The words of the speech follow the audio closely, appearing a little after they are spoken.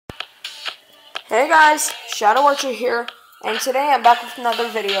Hey guys, Shadow Archer here, and today I'm back with another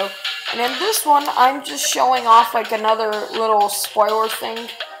video. And in this one, I'm just showing off like another little spoiler thing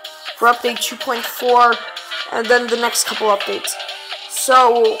for update 2.4, and then the next couple updates.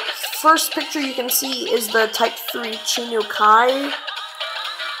 So, first picture you can see is the Type 3 Chinukai.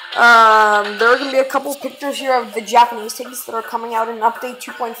 There are going to be a couple pictures here of the Japanese tanks that are coming out in update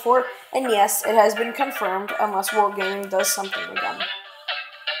 2.4, and yes, it has been confirmed, unless Wargaming does something again.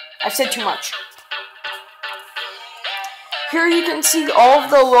 I've said too much. Here you can see all of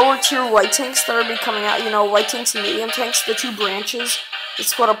the lower tier light tanks that are be coming out, light tanks and medium tanks, the two branches that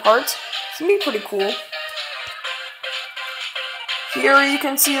split apart. It's going to be pretty cool. Here you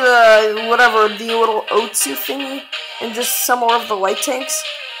can see the little Otsu thingy, and just some more of the light tanks.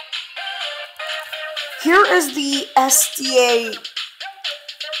 Here is the SDA,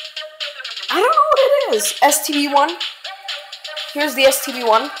 I don't know what it is, STB1. Here's the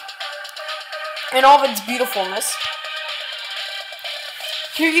STB1, and all of its beautifulness.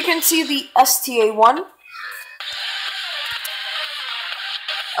 Here you can see the STA1,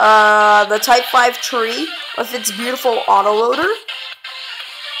 the Type 5 tree with its beautiful autoloader,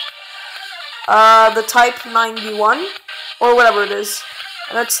 the Type 91, or whatever it is,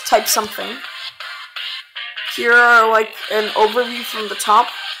 and that's Type something. Here are like an overview from the top.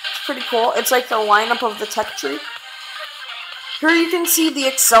 It's pretty cool. It's like the lineup of the tech tree. Here you can see the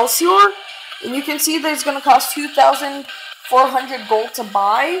Excelsior, and you can see that it's going to cost 2,400 gold to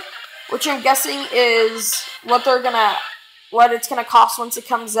buy, which I'm guessing is what it's gonna cost once it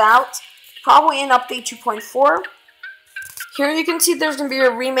comes out, probably in update 2.4. Here you can see there's gonna be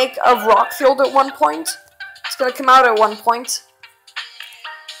a remake of Rockfield at one point. It's gonna come out at one point.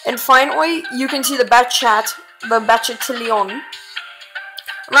 And finally, you can see the Battalion.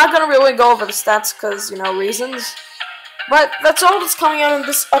 I'm not gonna really go over the stats because, reasons. But that's all that's coming out in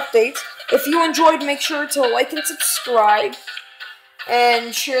this update. If you enjoyed, make sure to like and subscribe,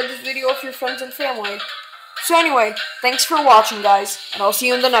 and share this video with your friends and family. So anyway, thanks for watching, guys, and I'll see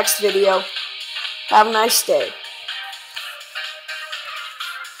you in the next video. Have a nice day.